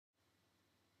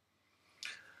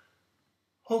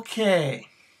Okay,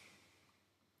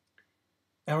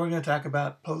 now we're going to talk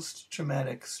about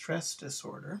post-traumatic stress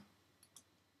disorder.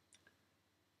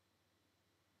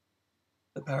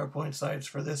 The PowerPoint slides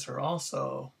for this are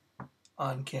also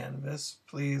on Canvas.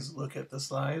 Please look at the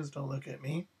slides, don't look at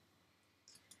me.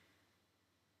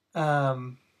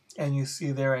 And you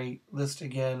see there I list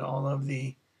again all of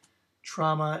the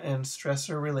trauma and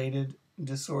stressor-related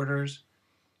disorders.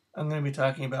 I'm going to be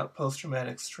talking about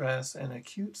post-traumatic stress and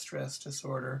acute stress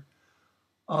disorder,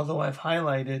 although I've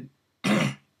highlighted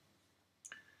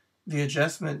the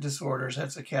adjustment disorders.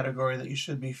 That's a category that you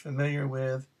should be familiar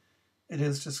with. It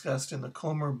is discussed in the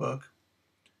Comer book,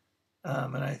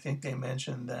 and I think they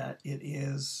mentioned that it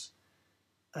is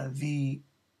the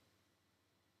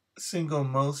single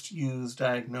most used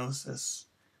diagnosis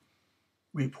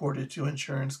reported to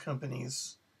insurance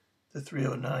companies, the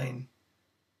 309.XX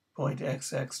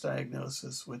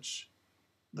diagnosis, which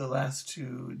the last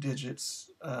two digits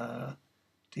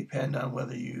depend on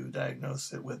whether you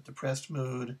diagnose it with depressed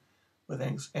mood, with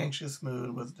anxious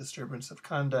mood, with disturbance of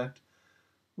conduct,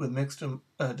 with mixed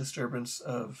disturbance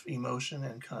of emotion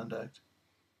and conduct,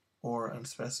 or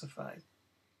unspecified.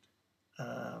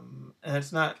 And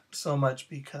it's not so much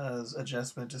because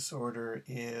adjustment disorder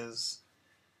is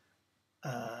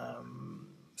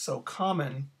so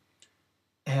common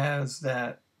as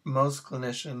that most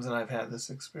clinicians, and I've had this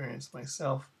experience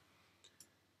myself,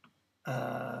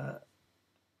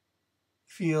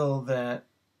 feel that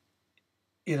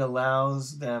it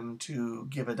allows them to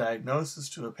give a diagnosis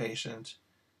to a patient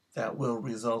that will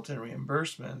result in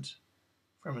reimbursement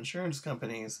from insurance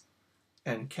companies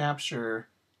and capture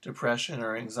depression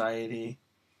or anxiety,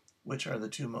 which are the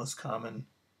two most common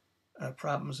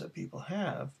problems that people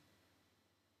have,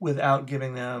 without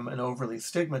giving them an overly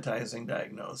stigmatizing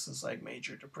diagnosis like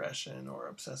major depression or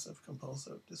obsessive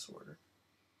compulsive disorder.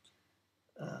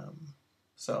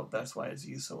 So that's why it's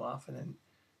used so often, and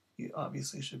you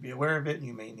obviously should be aware of it, and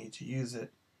you may need to use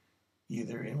it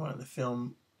either in one of the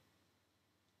film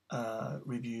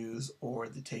reviews or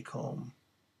the take-home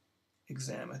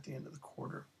exam at the end of the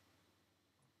quarter.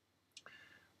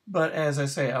 But as I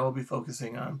say, I will be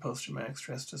focusing on post-traumatic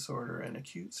stress disorder and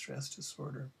acute stress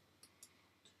disorder.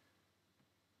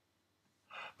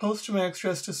 Post-traumatic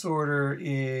stress disorder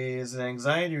is an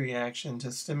anxiety reaction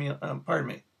to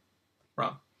stimuli.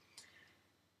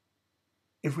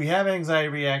 If we have anxiety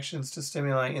reactions to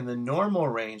stimuli in the normal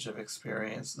range of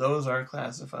experience, those are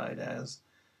classified as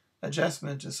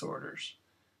adjustment disorders.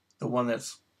 The one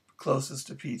that's closest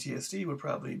to PTSD would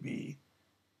probably be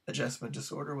adjustment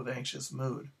disorder with anxious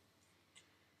mood.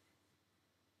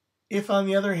 If, on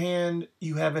the other hand,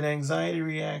 you have an anxiety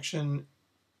reaction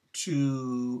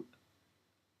to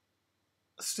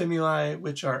stimuli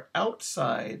which are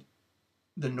outside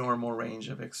the normal range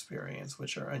of experience,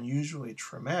 which are unusually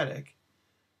traumatic,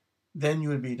 then you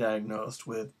would be diagnosed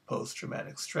with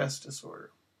post-traumatic stress disorder.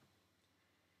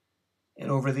 And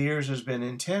over the years, there's been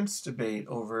intense debate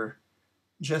over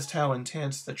just how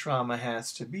intense the trauma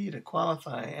has to be to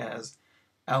qualify as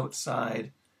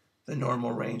outside the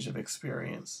normal range of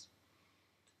experience.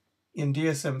 In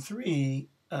DSM-3,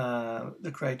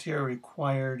 the criteria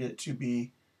required it to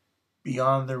be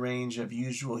beyond the range of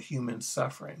usual human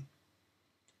suffering.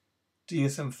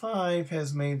 DSM-5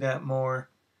 has made that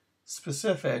more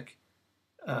specific.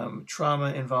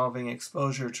 Trauma involving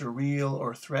exposure to real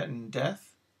or threatened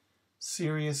death,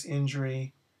 serious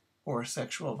injury, or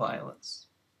sexual violence.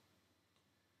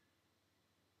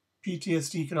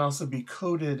 PTSD can also be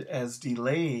coded as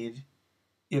delayed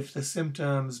if the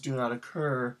symptoms do not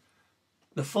occur,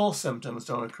 the full symptoms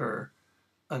don't occur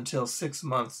until 6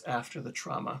 months after the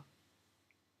trauma.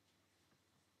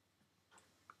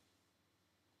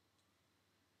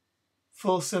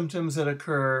 Full symptoms that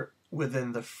occur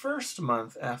within the first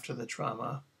month after the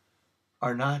trauma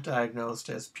are not diagnosed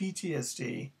as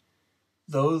PTSD.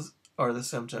 Those are the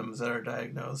symptoms that are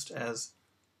diagnosed as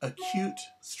acute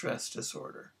stress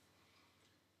disorder.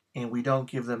 And we don't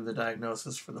give them the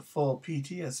diagnosis for the full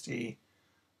PTSD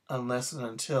unless and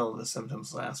until the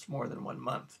symptoms last more than 1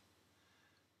 month.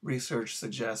 Research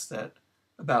suggests that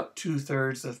about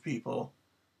 2/3 of people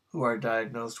who are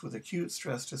diagnosed with acute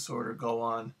stress disorder go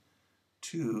on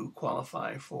to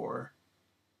qualify for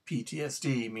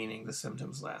PTSD, meaning the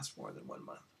symptoms last more than 1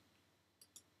 month.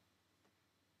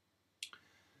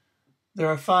 There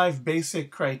are 5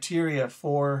 basic criteria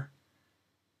for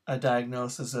a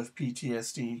diagnosis of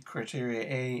PTSD. Criteria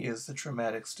A is the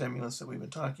traumatic stimulus that we've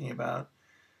been talking about.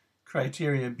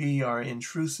 Criteria B are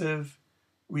intrusive,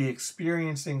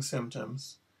 re-experiencing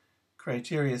symptoms.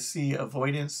 Criteria C,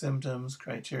 avoidance symptoms.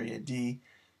 Criteria D,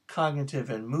 cognitive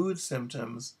and mood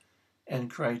symptoms. and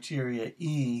criteria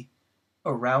E,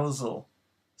 arousal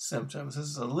symptoms. This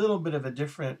is a little bit of a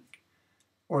different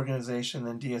organization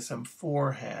than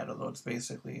DSM-4 had, although it's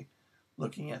basically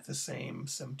looking at the same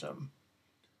symptom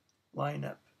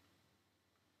lineup.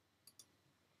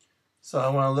 So I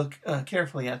want to look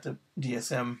carefully at the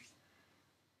DSM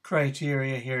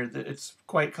criteria here. That it's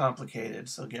quite complicated,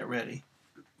 so get ready.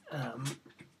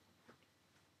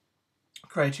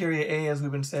 Criteria A, as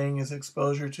we've been saying, is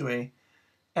exposure to a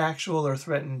actual or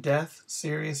threatened death,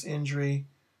 serious injury,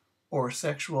 or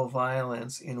sexual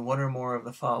violence in one or more of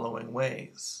the following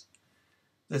ways.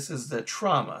 This is the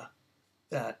trauma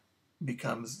that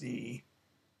becomes the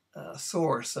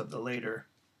source of the later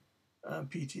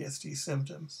PTSD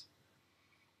symptoms.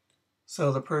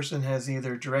 So the person has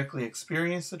either directly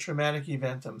experienced the traumatic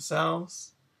event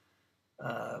themselves,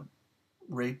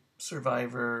 rape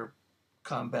survivor,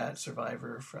 combat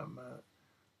survivor from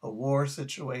a war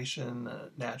situation, a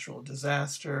natural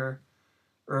disaster,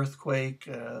 earthquake,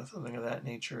 something of that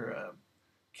nature, a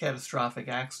catastrophic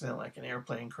accident like an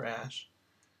airplane crash.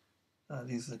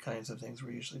 These are the kinds of things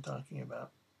we're usually talking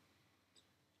about.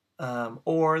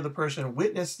 Or the person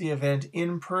witnessed the event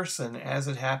in person as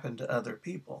it happened to other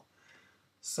people.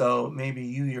 So maybe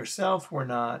you yourself were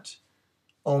not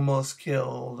almost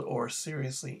killed or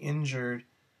seriously injured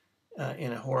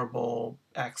in a horrible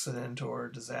accident or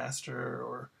disaster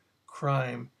or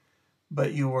crime,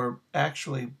 but you were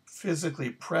actually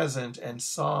physically present and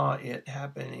saw it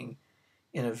happening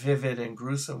in a vivid and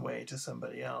gruesome way to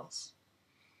somebody else.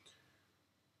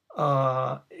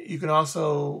 You can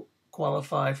also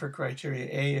qualify for criteria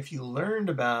A if you learned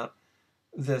about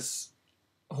this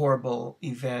horrible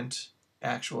event,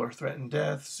 actual or threatened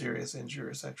death, serious injury,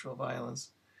 or sexual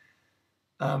violence,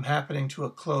 happening to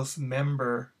a close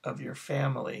member of your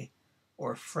family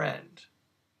or friend.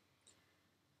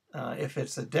 If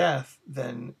it's a death,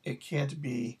 then it can't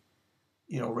be,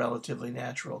 relatively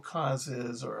natural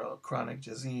causes or a chronic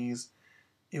disease.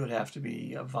 It would have to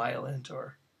be a violent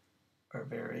or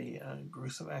very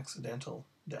gruesome accidental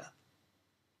death.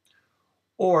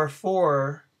 Or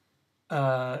for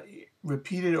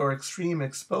repeated or extreme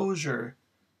exposure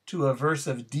to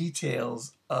aversive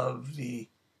details of the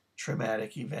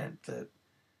traumatic event. That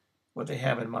what they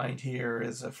have in mind here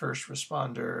is a first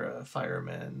responder, a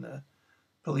fireman, a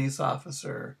police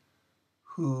officer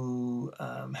who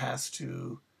has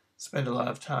to spend a lot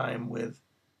of time with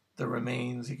the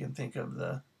remains. You can think of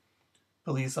the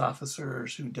police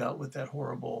officers who dealt with that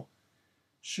horrible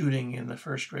shooting in the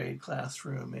first grade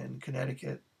classroom in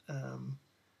Connecticut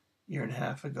year and a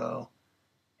half ago,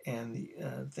 and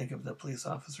think of the police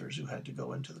officers who had to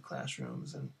go into the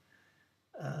classrooms and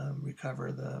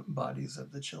recover the bodies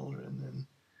of the children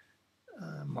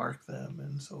and mark them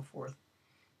and so forth.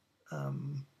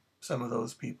 Some of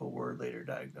those people were later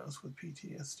diagnosed with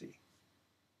PTSD.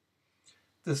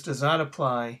 This does not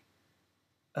apply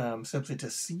simply to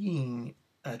seeing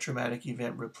a traumatic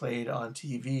event replayed on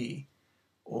TV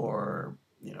or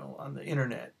on the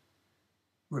internet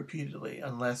repeatedly,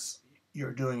 unless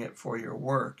you're doing it for your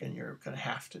work and you're going to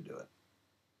have to do it.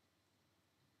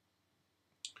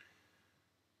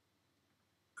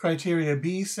 Criteria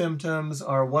B symptoms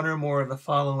are one or more of the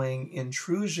following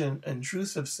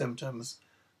intrusive symptoms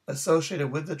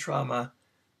associated with the trauma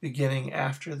beginning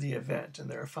after the event. And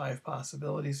there are 5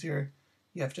 possibilities here.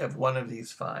 You have to have one of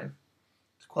these 5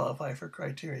 to qualify for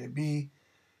criteria B.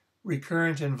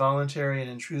 Recurrent, involuntary,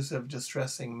 and intrusive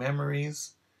distressing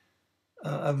memories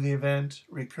of the event.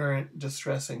 Recurrent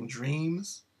distressing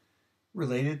dreams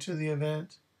related to the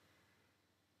event.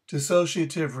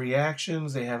 Dissociative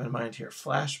reactions, they have in mind here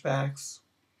flashbacks,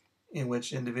 in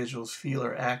which individuals feel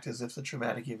or act as if the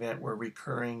traumatic event were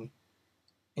recurring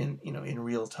in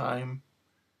real time.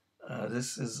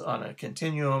 This is on a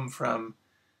continuum from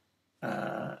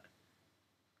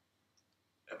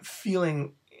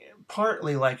feeling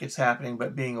partly like it's happening,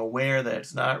 but being aware that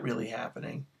it's not really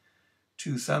happening,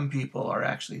 to some people are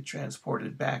actually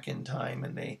transported back in time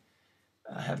and they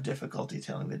have difficulty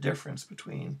telling the difference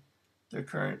between their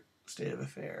current state of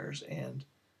affairs and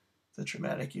the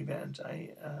traumatic event.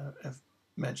 I have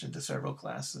mentioned to several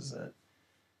classes a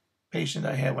patient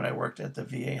I had when I worked at the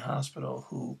VA hospital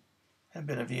who had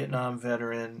been a Vietnam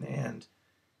veteran and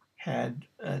had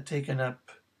taken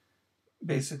up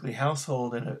basically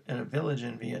household in a village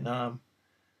in Vietnam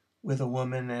with a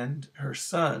woman and her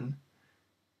son,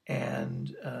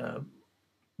 and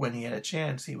when he had a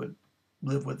chance he would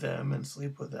live with them and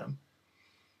sleep with them.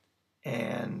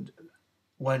 And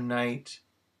one night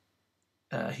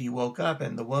he woke up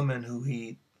and the woman who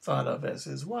he thought of as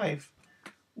his wife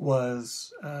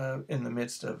was in the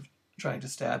midst of trying to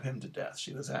stab him to death.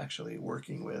 She was actually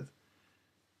working with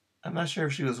I'm not sure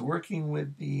if she was working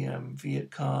with the Viet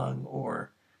Cong,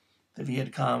 or the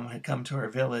Viet Cong had come to her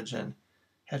village and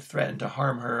had threatened to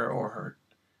harm her or her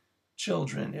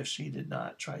children if she did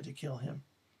not try to kill him.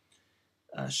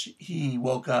 He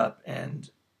woke up and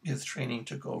his training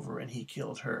took over and he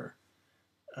killed her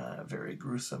very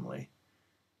gruesomely.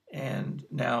 And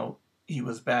now he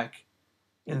was back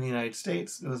in the United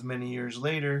States. It was many years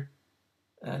later.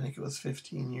 I think it was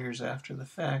 15 years after the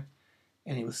fact.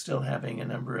 And he was still having a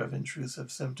number of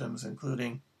intrusive symptoms,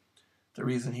 including the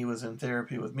reason he was in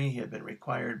therapy with me. He had been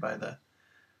required by the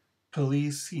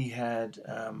police. He had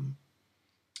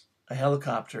a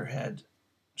helicopter had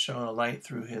shone a light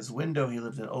through his window. He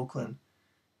lived in Oakland,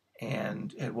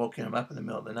 and it had woken him up in the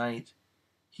middle of the night.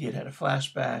 He had had a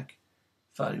flashback,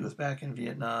 thought he was back in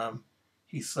Vietnam.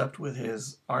 He slept with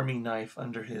his army knife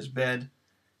under his bed,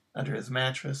 under his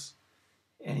mattress,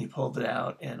 and he pulled it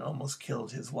out and almost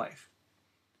killed his wife.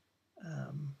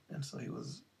 And so he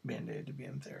was mandated to be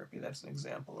in therapy. That's an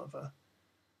example of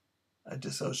a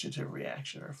dissociative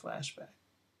reaction or flashback.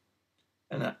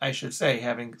 And I should say,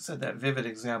 having said that vivid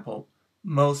example,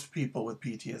 most people with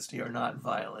PTSD are not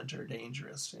violent or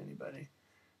dangerous to anybody.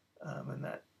 And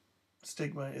that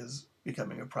stigma is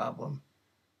becoming a problem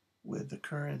with the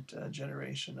current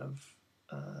generation of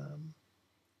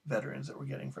veterans that we're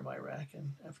getting from Iraq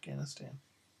and Afghanistan.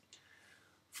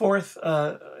 Fourth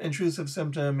intrusive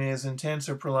symptom is intense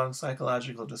or prolonged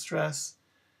psychological distress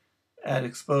at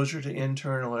exposure to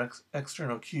internal or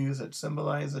external cues that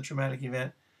symbolize a traumatic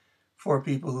event. For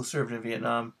people who served in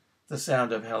Vietnam, the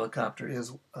sound of a helicopter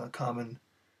is a common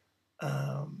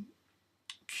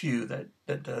cue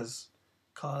that does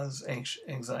cause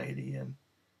anxiety and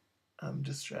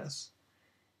distress.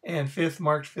 And fifth,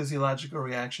 marked physiological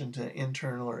reaction to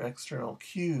internal or external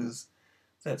cues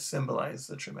that symbolize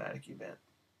the traumatic event.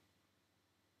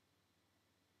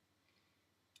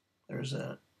 There's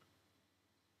a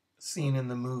scene in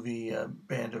the movie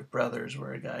Band of Brothers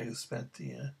where a guy who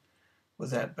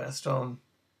was at Bastogne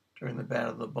during the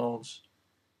Battle of the Bulge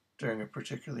during a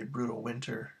particularly brutal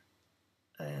winter,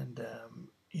 and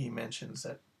he mentions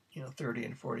that 30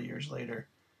 and 40 years later,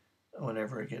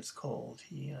 whenever it gets cold,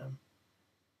 he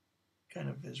kind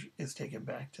of is taken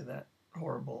back to that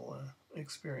horrible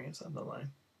experience on the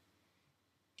line.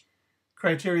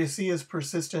 Criteria C is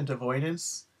persistent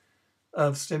avoidance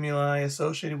of stimuli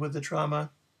associated with the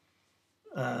trauma.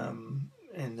 And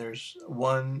there's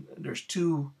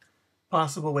two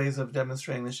possible ways of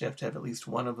demonstrating this. You have to have at least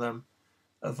one of them.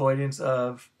 Avoidance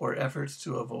of or efforts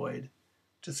to avoid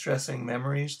distressing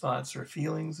memories, thoughts, or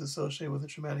feelings associated with a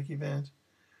traumatic event.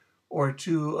 Or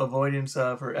two, avoidance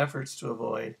of or efforts to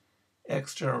avoid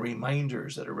external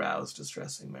reminders that arouse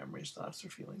distressing memories, thoughts, or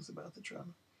feelings about the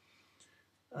trauma.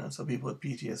 So people with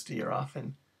PTSD are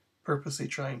often purposely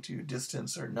trying to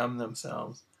distance or numb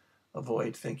themselves,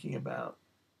 avoid thinking about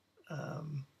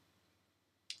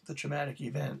the traumatic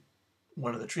event.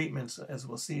 One of the treatments, as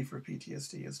we'll see, for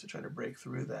PTSD is to try to break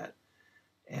through that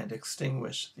and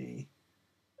extinguish the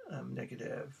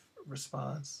negative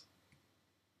response.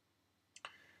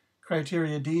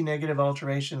 Criteria D, negative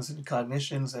alterations in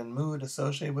cognitions and mood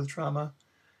associated with trauma,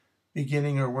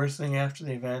 beginning or worsening after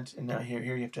the event. And now here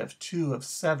you have to have 2 of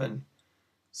 7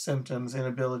 symptoms: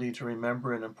 inability to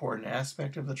remember an important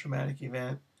aspect of the traumatic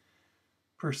event,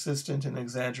 persistent and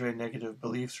exaggerated negative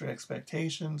beliefs or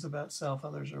expectations about self,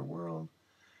 others, or world,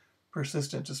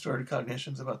 persistent distorted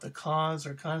cognitions about the cause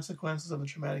or consequences of the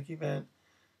traumatic event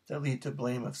that lead to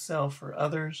blame of self or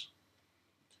others,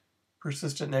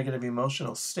 persistent negative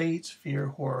emotional state, fear,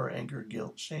 horror, anger,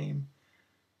 guilt, shame,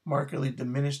 markedly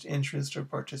diminished interest or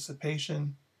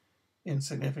participation in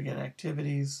significant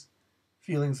activities,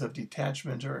 feelings of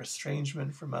detachment or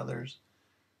estrangement from others,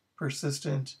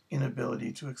 persistent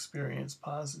inability to experience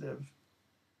positive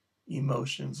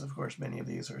emotions. Of course, many of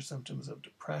these are symptoms of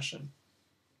depression.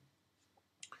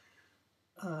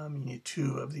 You need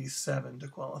 2 of these 7 to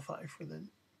qualify for the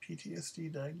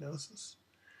PTSD diagnosis.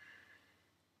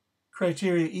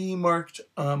 Criteria E, marked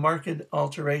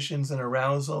alterations in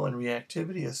arousal and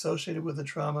reactivity associated with the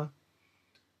trauma.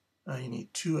 You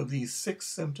need 2 of these 6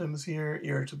 symptoms here: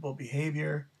 irritable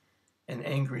behavior, an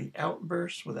angry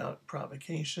outburst without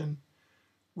provocation,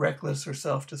 reckless or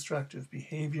self-destructive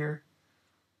behavior,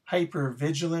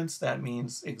 hypervigilance, that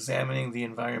means examining the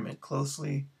environment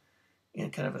closely in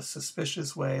kind of a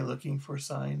suspicious way, looking for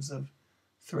signs of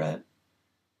threat,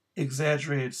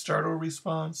 exaggerated startle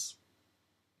response,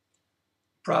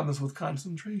 problems with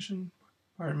concentration,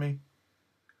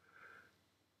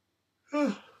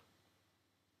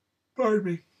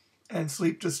 and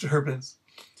sleep disturbance,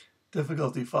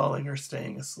 difficulty falling or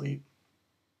staying asleep.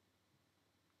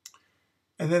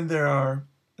 And then there are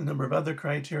a number of other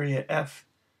criteria. F,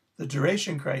 the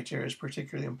duration criteria is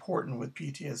particularly important with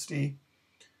PTSD.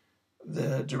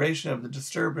 The duration of the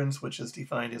disturbance, which is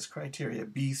defined as criteria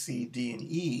B, C, D, and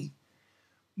E,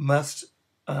 must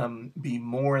be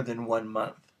more than 1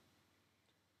 month.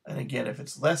 And again, if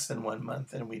it's less than 1 month,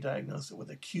 then we diagnose it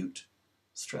with acute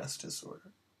stress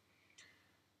disorder.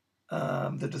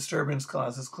 The disturbance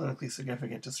causes clinically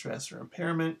significant distress or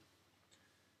impairment.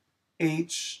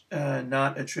 H,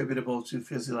 not attributable to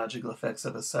physiological effects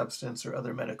of a substance or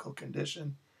other medical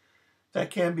condition.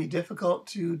 That can be difficult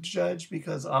to judge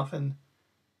because often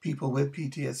people with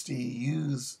PTSD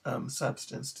use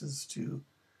substances to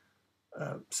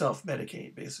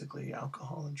self-medicate, basically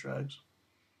alcohol and drugs.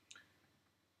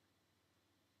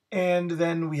 And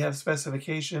then we have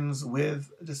specifications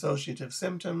with dissociative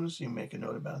symptoms. You make a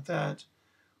note about that.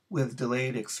 With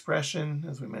delayed expression,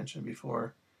 as we mentioned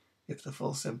before, if the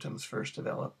full symptoms first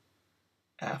develop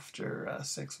after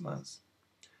 6 months.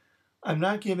 I'm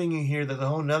not giving you here that a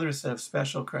whole other set of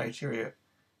special criteria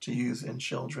to use in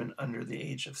children under the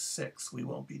age of 6. We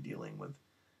won't be dealing with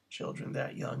children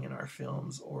that young in our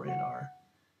films or in our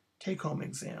take-home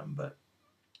exam, but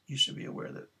you should be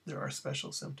aware that there are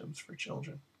special symptoms for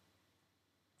children.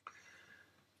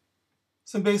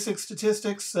 Some basic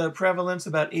statistics. Prevalence,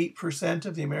 about 8%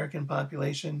 of the American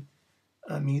population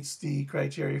meets the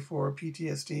criteria for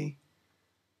PTSD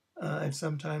at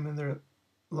some time in their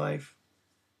life.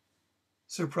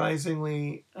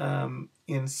 Surprisingly,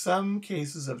 in some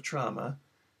cases of trauma,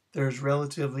 there's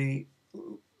relatively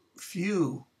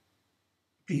few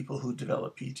people who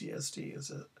develop PTSD.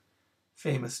 There's a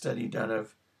famous study done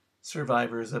of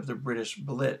survivors of the British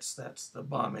Blitz. That's the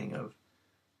bombing of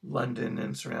London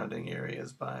and surrounding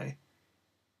areas by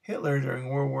Hitler during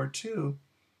World War II.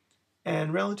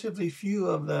 And relatively few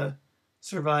of the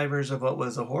survivors of what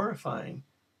was a horrifying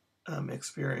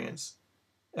experience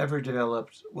ever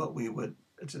developed what we would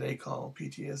today call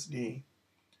PTSD.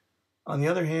 On the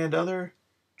other hand, other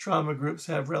trauma groups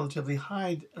have relatively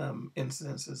high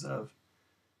incidences of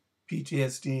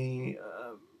PTSD.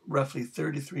 Roughly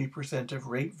 33% of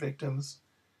rape victims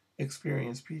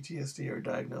experience PTSD or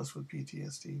diagnosed with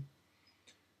PTSD,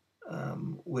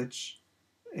 which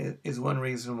is one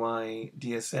reason why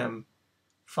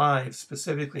DSM-5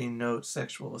 specifically notes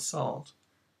sexual assault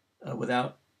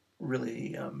without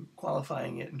really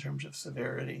qualifying it in terms of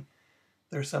severity.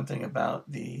 There's something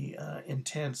about the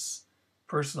intense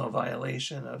personal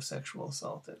violation of sexual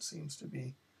assault that seems to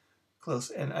be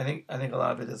close, and I think a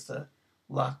lot of it is the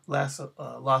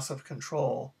loss of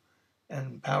control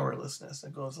and powerlessness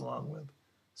that goes along with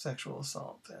sexual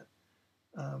assault. That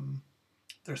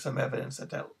there's some evidence that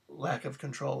that lack of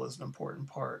control is an important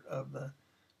part of the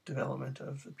development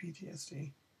of the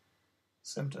PTSD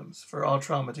symptoms. For all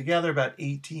trauma together, about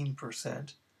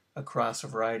 18% across a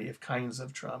variety of kinds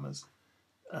of traumas,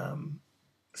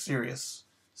 serious,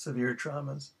 severe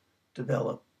traumas,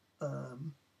 develop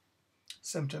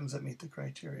symptoms that meet the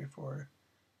criteria for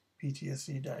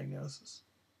PTSD diagnosis.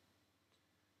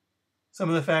 Some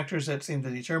of the factors that seem to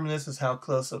determine this is how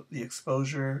close the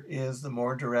exposure is. The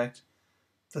more direct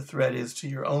the threat is to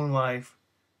your own life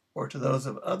or to those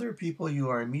of other people you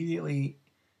are immediately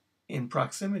in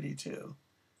proximity to,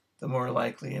 the more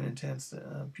likely and intense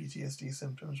the PTSD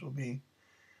symptoms will be.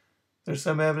 There's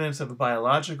some evidence of a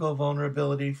biological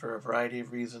vulnerability for a variety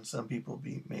of reasons. Some people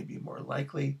may be more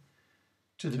likely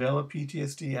to develop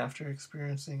PTSD after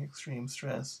experiencing extreme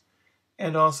stress,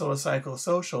 and also a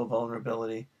psychosocial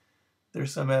vulnerability.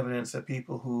 There's some evidence that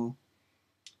people who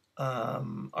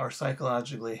are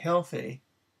psychologically healthy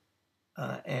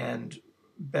and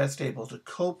best able to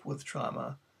cope with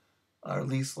trauma are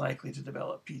least likely to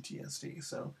develop PTSD.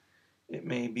 So it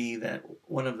may be that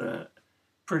one of the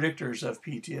predictors of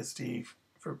PTSD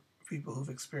for people who've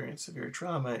experienced severe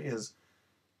trauma is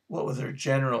what was their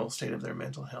general state of their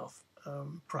mental health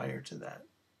prior to that.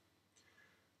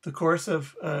 The course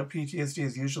of PTSD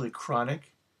is usually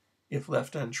chronic if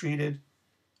left untreated.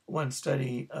 One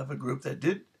study of a group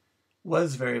that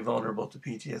was very vulnerable to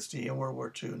PTSD in World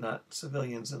War II, not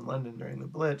civilians in London during the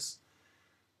Blitz,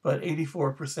 but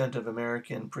 84% of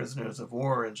American prisoners of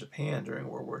war in Japan during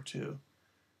World War II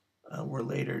were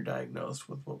later diagnosed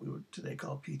with what we would today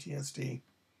call PTSD.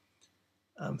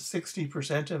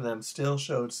 60% of them still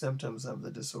showed symptoms of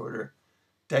the disorder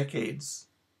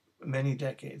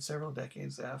several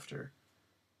decades after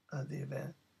the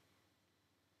event.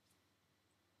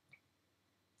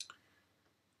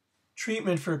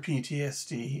 Treatment for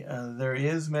PTSD. There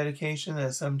is medication that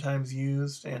is sometimes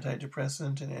used,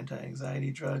 antidepressant and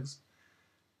anti-anxiety drugs.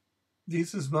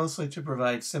 This is mostly to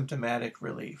provide symptomatic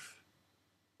relief.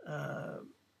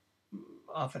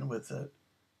 often with the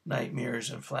nightmares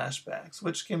and flashbacks,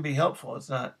 which can be helpful. It's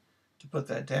not to put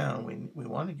that down. We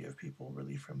want to give people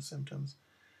relief from symptoms.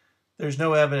 There's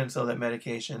no evidence, though, that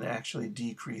medication actually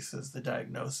decreases the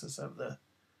diagnosis of the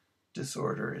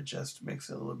disorder. It just makes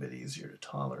it a little bit easier to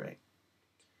tolerate.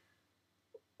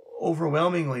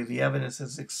 Overwhelmingly, the evidence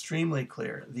is extremely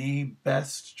clear. The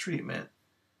best treatment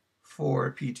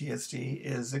for PTSD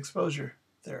is exposure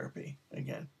therapy,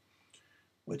 again,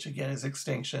 which again is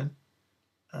extinction.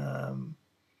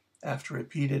 After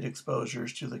repeated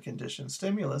exposures to the conditioned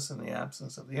stimulus in the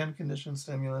absence of the unconditioned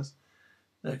stimulus,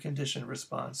 the conditioned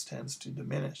response tends to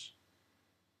diminish.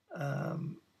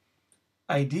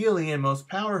 Ideally and most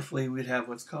powerfully, we'd have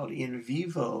what's called in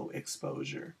vivo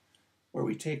exposure, where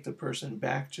we take the person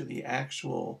back to the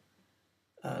actual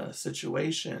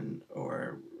situation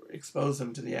or expose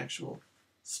them to the actual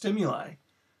stimuli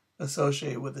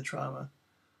associated with the trauma.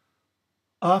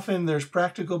 Often there's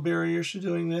practical barriers to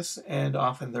doing this, and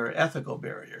often there are ethical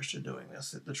barriers to doing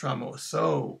this. The trauma was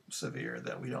so severe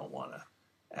that we don't want to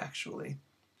actually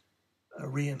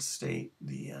reinstate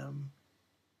the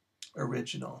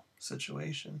original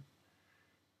situation.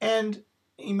 And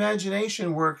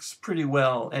imagination works pretty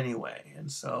well anyway,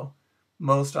 and so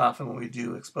most often when we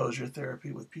do exposure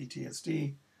therapy with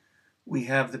PTSD, we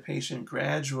have the patient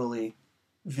gradually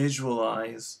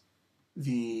visualize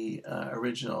the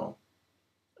original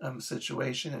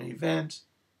situation and event,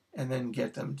 and then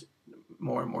get them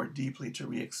more and more deeply to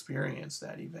re-experience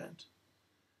that event.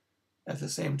 At the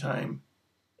same time,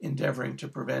 endeavoring to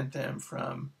prevent them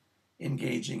from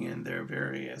engaging in their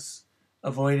various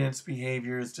avoidance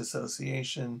behaviors,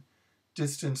 dissociation,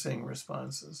 distancing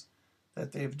responses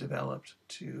that they've developed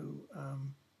to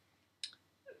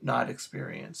not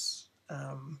experience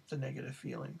the negative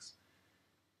feelings.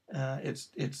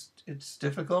 It's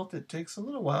difficult. It takes a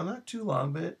little while, not too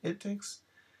long, but it takes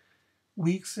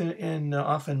weeks and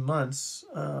often months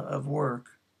of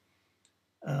work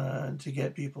to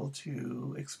get people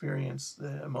to experience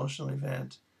the emotional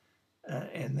event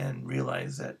and then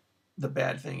realize that the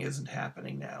bad thing isn't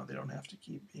happening now. They don't have to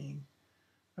keep being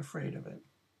afraid of it.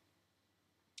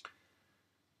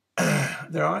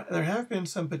 There have been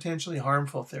some potentially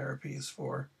harmful therapies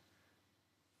for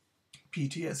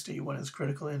PTSD. One is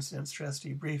critical incident stress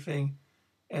debriefing,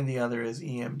 and the other is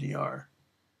EMDR.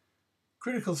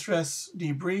 Critical stress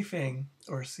debriefing,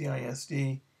 or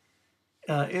CISD,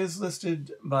 is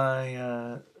listed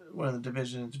by one of the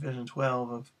Division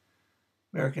 12 of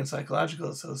American Psychological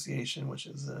Association, which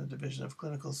is a division of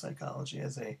clinical psychology,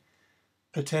 as a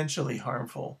potentially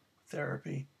harmful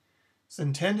therapy. It's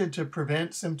intended to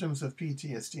prevent symptoms of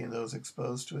PTSD in those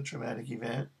exposed to a traumatic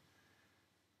event.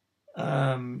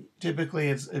 Typically,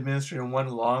 it's administered in one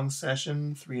long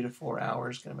session, 3 to 4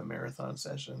 hours, kind of a marathon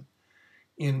session,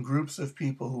 in groups of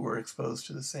people who were exposed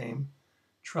to the same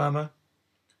trauma.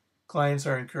 Clients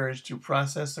are encouraged to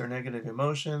process their negative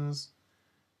emotions.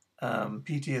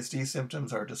 PTSD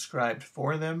symptoms are described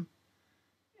for them,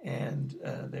 and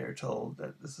they're told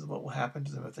that this is what will happen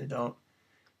to them if they don't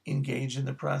engage in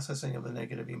the processing of the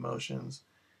negative emotions.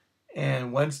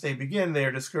 And once they begin, they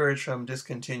are discouraged from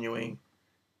discontinuing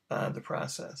the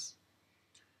process.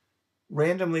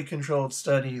 Randomly controlled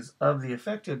studies of the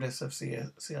effectiveness of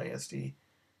CISD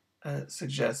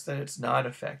suggest that it's not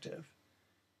effective.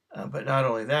 But not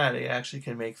only that, it actually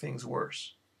can make things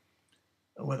worse,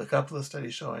 with a couple of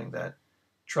studies showing that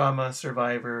trauma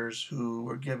survivors who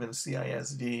were given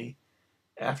CISD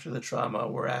after the trauma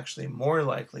were actually more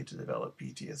likely to develop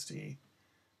PTSD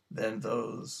than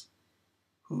those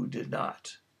who did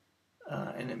not.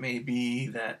 And it may be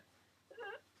that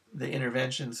the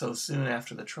intervention so soon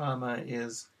after the trauma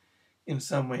is in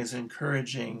some ways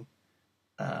encouraging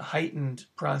heightened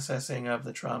processing of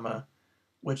the trauma,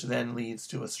 which then leads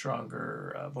to a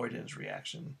stronger avoidance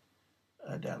reaction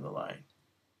down the line.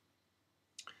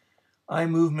 Eye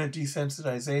movement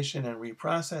desensitization and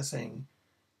reprocessing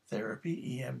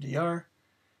therapy, EMDR,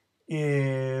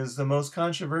 is the most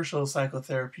controversial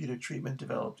psychotherapeutic treatment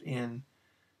developed in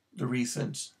the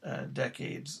recent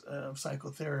decades of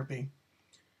psychotherapy.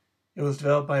 It was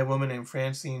developed by a woman named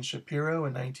Francine Shapiro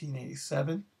in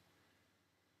 1987.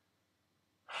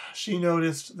 She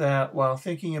noticed that while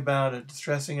thinking about a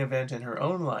distressing event in her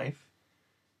own life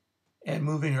and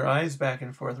moving her eyes back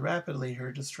and forth rapidly,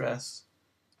 her distress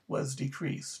was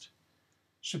decreased.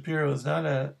 Shapiro is not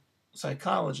a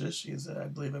psychologist. She's, I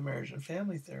believe, a marriage and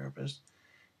family therapist,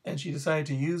 and she decided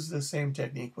to use the same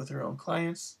technique with her own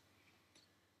clients.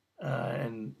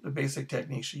 And the basic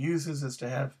technique she uses is to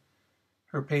have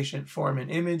her patient form an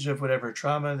image of whatever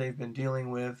trauma they've been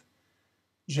dealing with,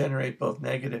 generate both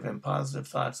negative and positive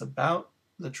thoughts about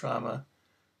the trauma,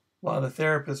 while the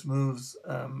therapist moves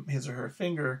his or her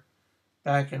finger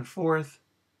back and forth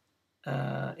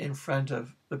in front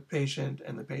of the patient,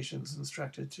 and the patient is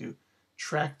instructed to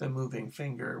track the moving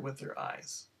finger with their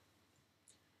eyes.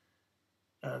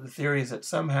 The theory is that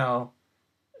somehow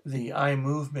the eye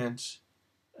movement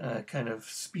kind of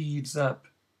speeds up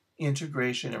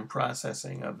integration and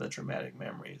processing of the traumatic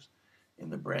memories in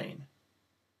the brain.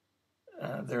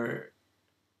 There are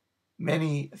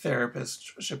many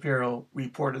therapists. Shapiro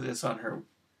reported this on her,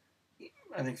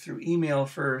 I think, through email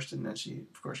first, and then she,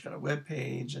 of course, got a web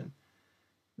page, and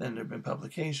then there have been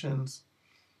publications.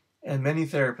 And many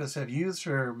therapists have used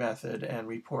her method and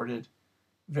reported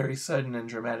very sudden and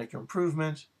dramatic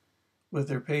improvement with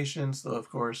their patients, though, of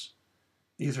course,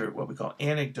 these are what we call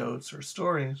anecdotes or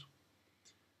stories.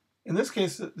 In this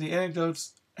case, the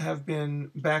anecdotes have been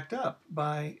backed up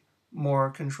by more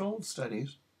controlled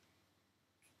studies.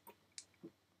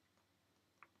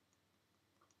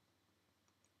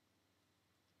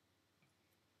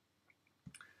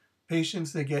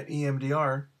 Patients that get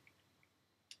EMDR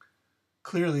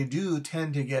clearly do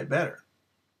tend to get better.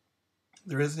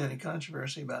 There isn't any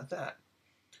controversy about that.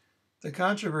 The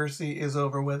controversy is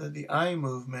over whether the eye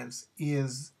movements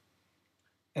is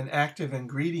an active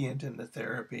ingredient in the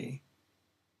therapy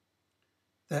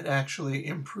that actually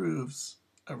improves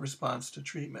a response to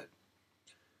treatment.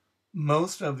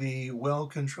 Most of the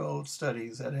well-controlled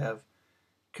studies that have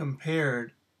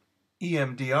compared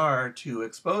EMDR to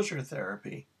exposure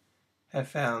therapy have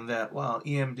found that while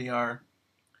EMDR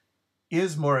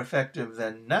is more effective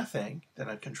than nothing, than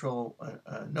a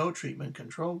no treatment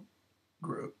control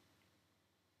group,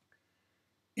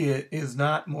 it is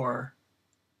not more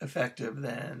effective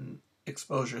than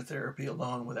exposure therapy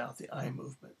alone without the eye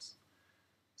movements.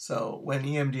 So when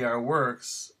EMDR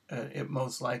works, it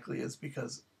most likely is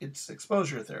because it's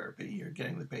exposure therapy. You're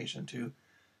getting the patient to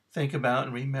think about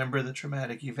and remember the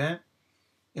traumatic event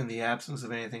in the absence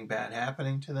of anything bad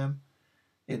happening to them.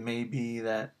 It may be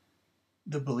that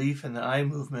the belief in the eye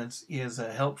movements is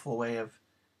a helpful way of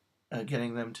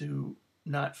getting them to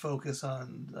not focus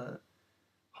on the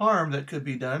harm that could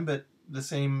be done, but the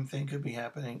same thing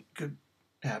could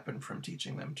happen from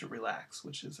teaching them to relax,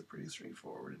 which is a pretty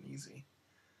straightforward and easy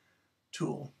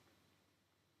tool.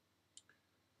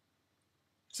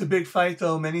 It's a big fight,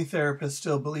 though. Many therapists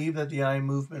still believe that the eye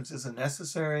movements is a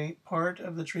necessary part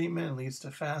of the treatment and leads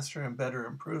to faster and better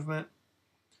improvement.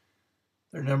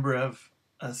 There are a number of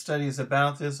studies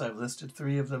about this. I've listed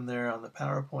 3 of them there on the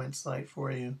PowerPoint slide for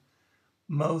you.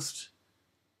 Most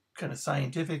kind of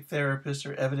scientific therapists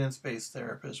or evidence-based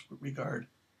therapists regard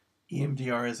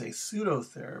EMDR as a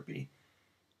pseudotherapy.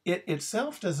 It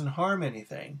itself doesn't harm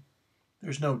anything.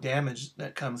 There's no damage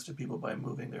that comes to people by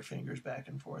moving their fingers back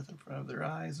and forth in front of their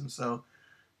eyes. And so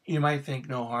you might think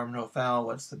no harm, no foul,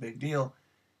 what's the big deal?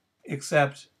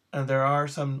 Except there are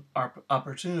some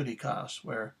opportunity costs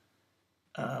where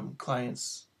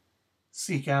clients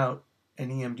seek out an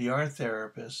EMDR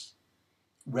therapist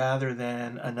rather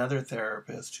than another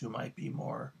therapist who might be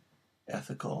more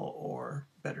ethical or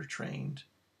better trained,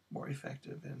 more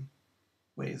effective in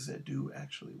ways that do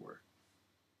actually work.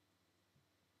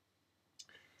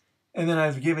 And then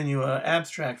I've given you an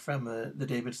abstract from the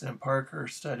Davidson and Parker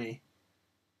study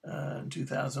in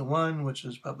 2001, which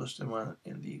was published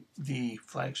in the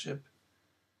flagship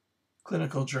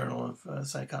clinical journal of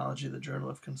psychology, the Journal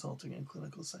of Consulting and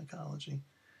Clinical Psychology.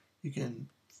 You can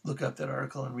look up that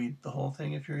article and read the whole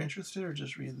thing if you're interested, or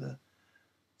just read the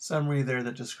summary there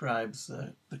that describes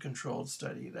the controlled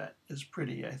study. That is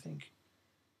pretty, I think,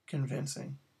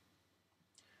 convincing.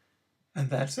 And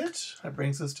that's it. That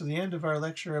brings us to the end of our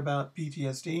lecture about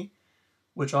PTSD,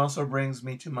 which also brings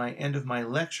me to my end of my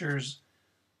lectures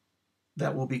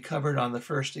that will be covered on the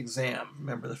first exam.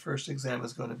 Remember, the first exam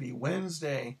is going to be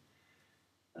Wednesday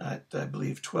at, I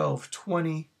believe,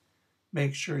 12:20.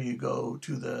 Make sure you go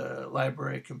to the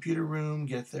library computer room,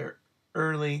 get there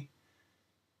early,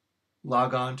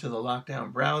 log on to the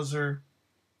lockdown browser,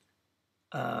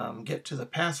 get to the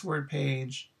password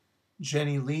page.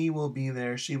 Jenny Lee will be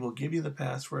there. She will give you the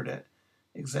password at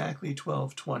exactly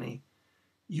 12:20.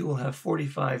 You will have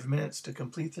 45 minutes to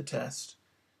complete the test.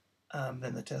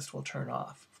 Then the test will turn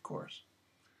off, of course.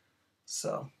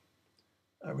 So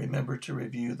remember to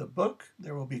review the book.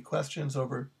 There will be questions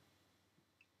over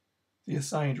the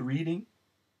assigned reading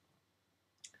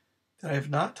that I have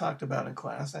not talked about in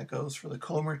class. That goes for the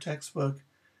Comer textbook,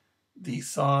 the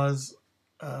Saw's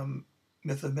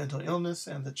Myth of Mental Illness,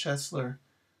 and the Chesler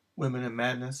Women in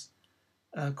Madness.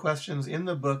 Questions in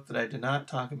the book that I did not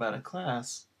talk about in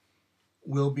class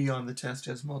will be on the test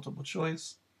as multiple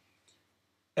choice.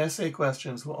 Essay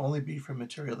questions will only be from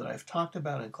material that I've talked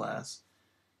about in class,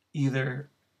 either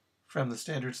from the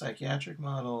standard psychiatric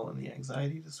model and the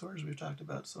anxiety disorders we've talked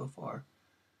about so far,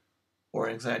 or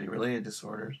anxiety-related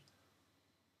disorders,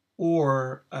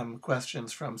 or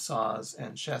questions from Saws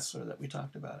and Schessler that we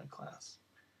talked about in class.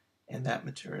 And that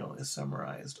material is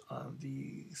summarized on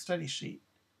the study sheet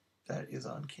that is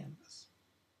on Canvas.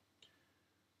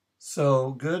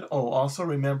 So good. Oh, also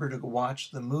remember to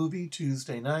watch the movie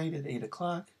Tuesday night at 8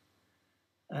 o'clock.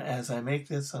 As I make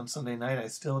this on Sunday night, I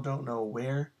still don't know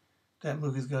where that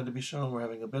movie is going to be shown. We're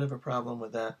having a bit of a problem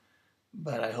with that,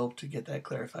 but I hope to get that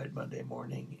clarified Monday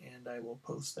morning, and I will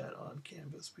post that on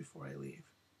Canvas before I leave.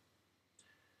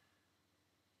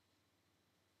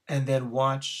 And then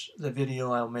watch the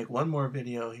video. I'll make one more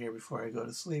video here before I go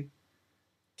to sleep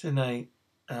tonight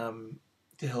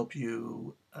to help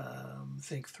you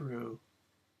think through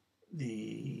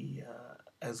the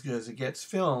As Good as It Gets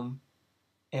film,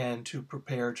 and to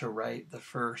prepare to write the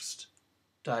first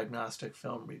diagnostic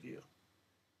film review,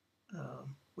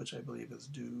 which I believe is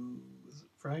due, is it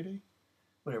Friday?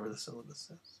 Whatever the syllabus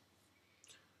says.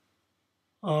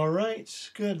 All right,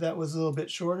 good. That was a little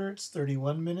bit shorter. It's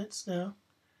 31 minutes now.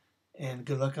 And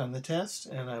good luck on the test,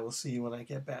 and I will see you when I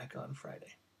get back on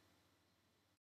Friday.